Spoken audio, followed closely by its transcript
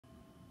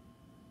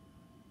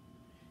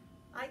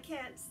I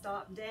can't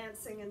stop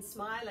dancing and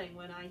smiling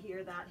when I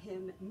hear that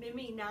hymn,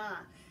 Mimi Na.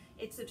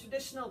 It's a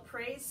traditional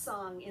praise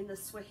song in the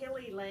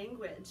Swahili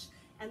language,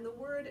 and the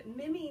word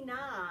Mimi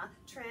Na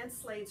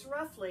translates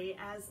roughly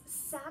as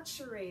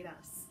saturate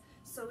us.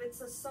 So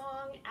it's a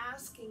song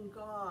asking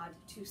God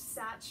to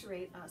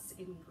saturate us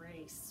in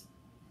grace.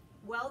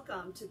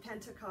 Welcome to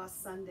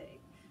Pentecost Sunday,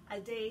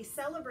 a day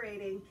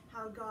celebrating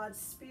how God's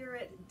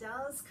Spirit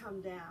does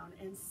come down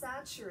and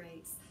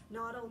saturates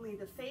not only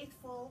the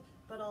faithful,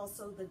 but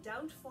also the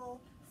doubtful,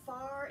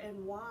 far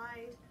and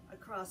wide,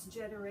 across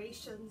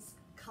generations,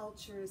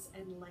 cultures,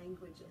 and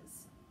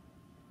languages.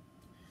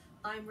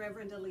 I'm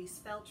Reverend Elise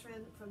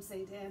Feltrin from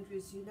St.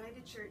 Andrew's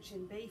United Church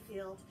in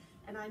Bayfield,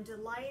 and I'm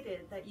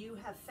delighted that you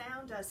have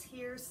found us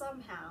here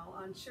somehow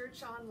on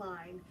Church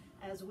Online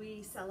as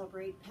we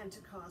celebrate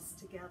Pentecost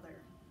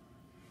together.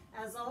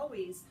 As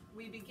always,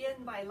 we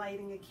begin by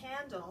lighting a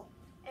candle,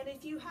 and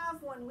if you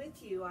have one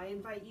with you, I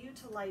invite you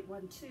to light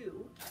one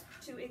too,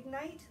 to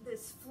ignite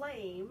this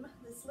flame,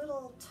 this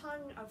little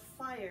tongue of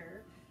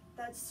fire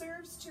that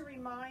serves to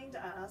remind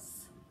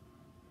us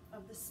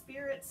of the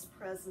Spirit's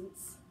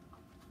presence,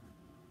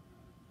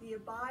 the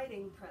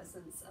abiding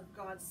presence of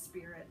God's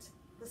Spirit,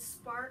 the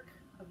spark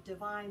of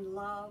divine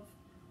love,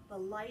 the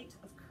light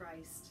of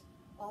Christ,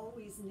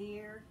 always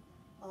near,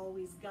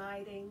 always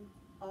guiding,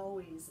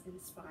 always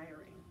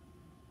inspiring.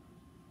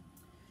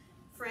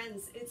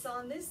 Friends, it's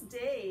on this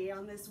day,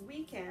 on this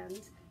weekend,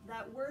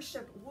 that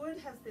worship would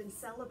have been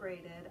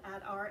celebrated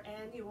at our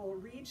annual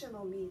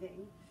regional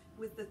meeting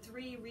with the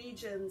 3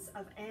 regions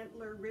of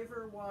Antler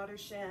River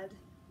Watershed,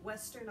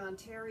 Western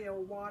Ontario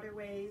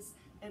Waterways,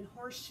 and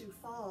Horseshoe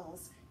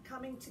Falls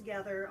coming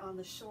together on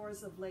the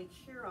shores of Lake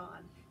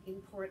Huron in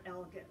Port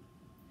Elgin.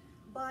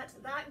 But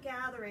that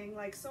gathering,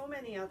 like so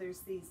many others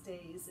these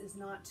days, is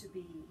not to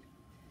be.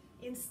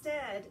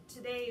 Instead,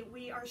 today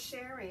we are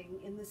sharing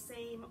in the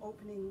same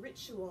opening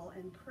ritual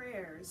and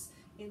prayers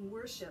in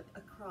worship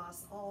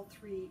across all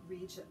 3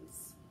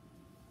 regions.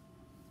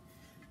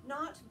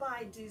 Not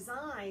by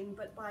design,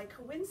 but by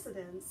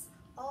coincidence,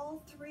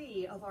 all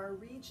 3 of our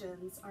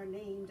regions are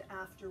named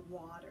after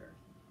water.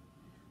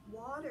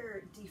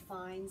 Water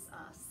defines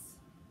us.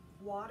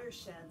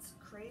 Watersheds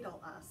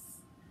cradle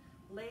us.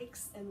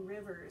 Lakes and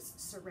rivers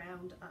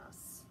surround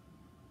us.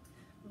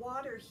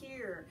 Water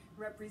here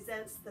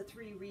represents the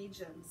 3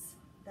 regions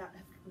that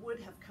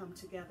would have come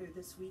together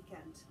this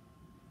weekend.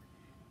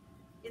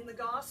 In the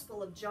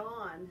Gospel of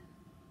John,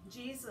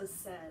 Jesus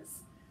says,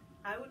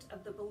 "Out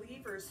of the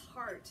believer's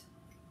heart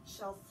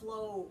shall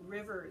flow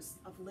rivers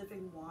of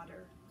living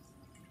water."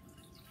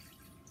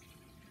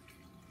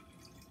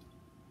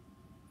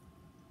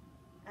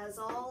 As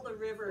all the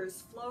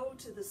rivers flow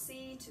to the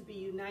sea to be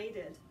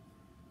united,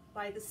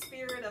 by the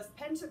Spirit of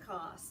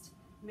Pentecost,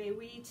 may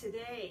we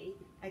today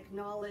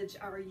acknowledge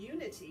our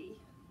unity,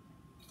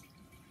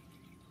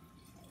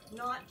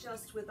 not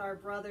just with our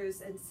brothers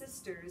and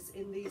sisters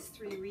in these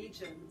 3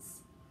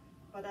 regions,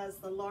 but as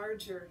the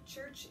larger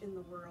church in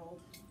the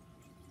world,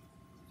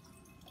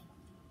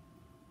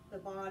 the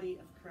body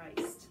of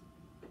Christ.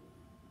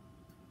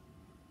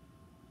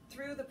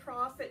 Through the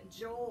prophet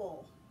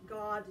Joel,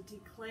 God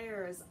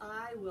declares,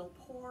 "I will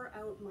pour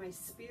out my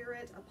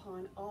Spirit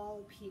upon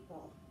all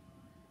people.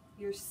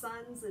 Your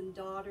sons and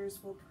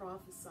daughters will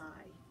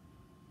prophesy.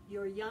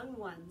 Your young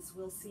ones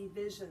will see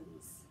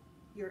visions.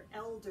 Your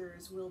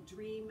elders will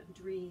dream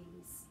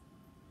dreams."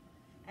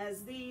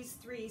 As these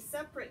 3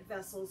 separate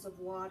vessels of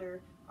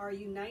water are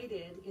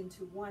united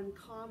into one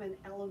common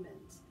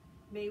element,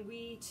 may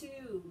we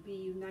too be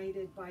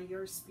united by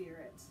your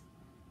Spirit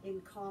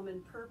in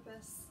common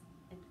purpose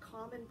and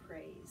common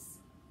praise.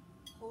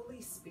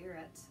 Holy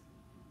Spirit,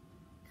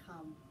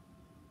 come.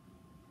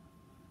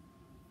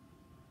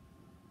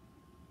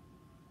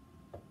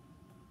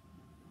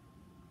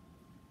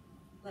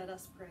 Let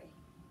us pray.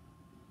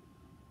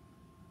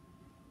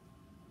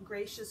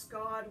 Gracious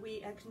God,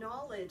 we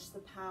acknowledge the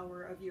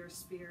power of your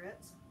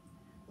Spirit,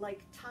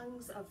 like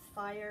tongues of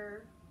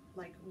fire,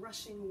 like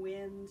rushing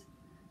wind,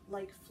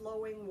 like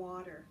flowing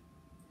water,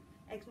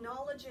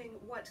 acknowledging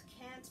what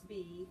can't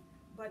be,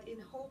 but in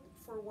hope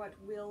for what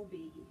will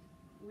be.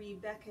 We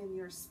beckon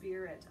your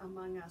Spirit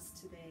among us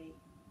today.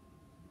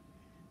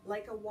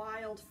 Like a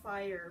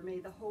wildfire, may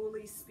the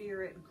Holy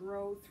Spirit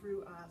grow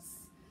through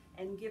us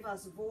and give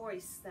us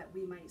voice that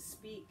we might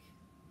speak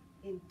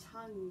in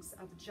tongues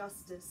of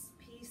justice,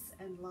 peace,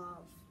 and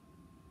love.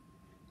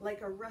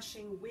 Like a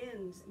rushing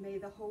wind, may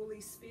the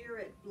Holy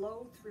Spirit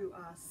blow through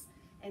us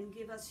and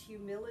give us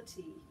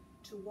humility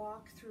to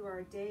walk through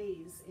our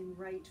days in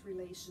right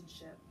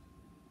relationship.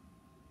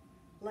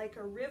 Like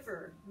a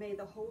river, may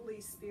the Holy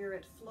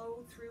Spirit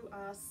flow through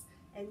us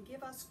and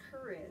give us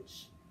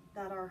courage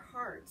that our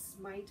hearts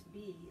might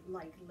be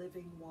like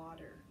living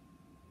water.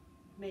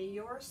 May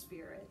your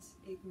Spirit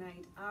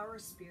ignite our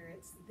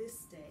spirits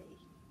this day.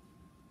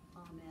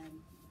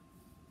 Amen.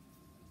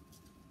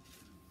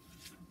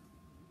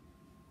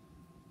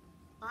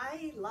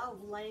 I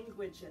love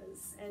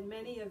languages, and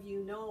many of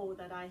you know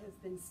that I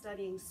have been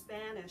studying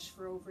Spanish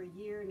for over a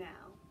year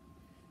now.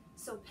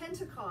 So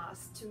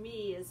Pentecost to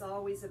me is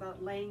always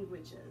about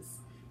languages,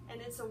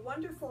 and it's a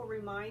wonderful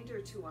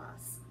reminder to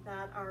us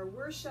that our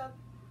worship,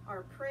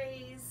 our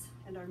praise,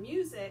 and our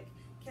music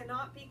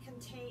cannot be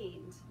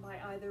contained by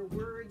either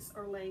words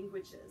or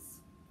languages.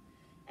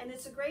 And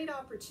it's a great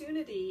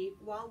opportunity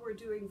while we're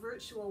doing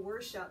virtual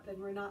worship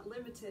and we're not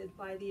limited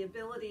by the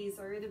abilities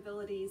or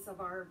inabilities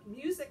of our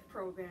music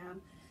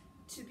program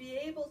to be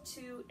able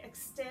to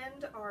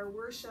extend our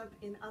worship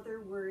in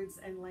other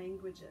words and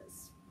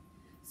languages.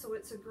 So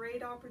it's a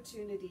great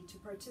opportunity to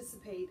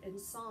participate in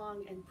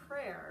song and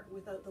prayer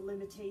without the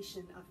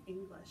limitation of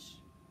English.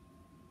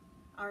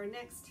 Our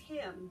next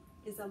hymn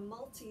is a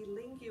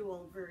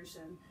multilingual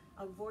version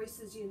of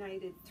Voices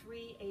United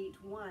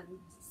 381,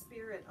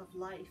 Spirit of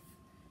Life,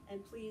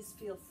 and please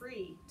feel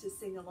free to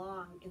sing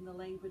along in the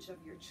language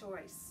of your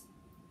choice.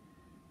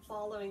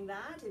 Following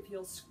that, if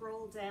you'll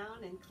scroll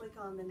down and click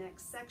on the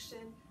next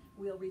section,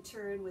 we'll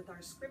return with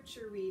our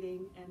scripture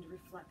reading and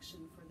reflection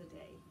for the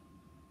day.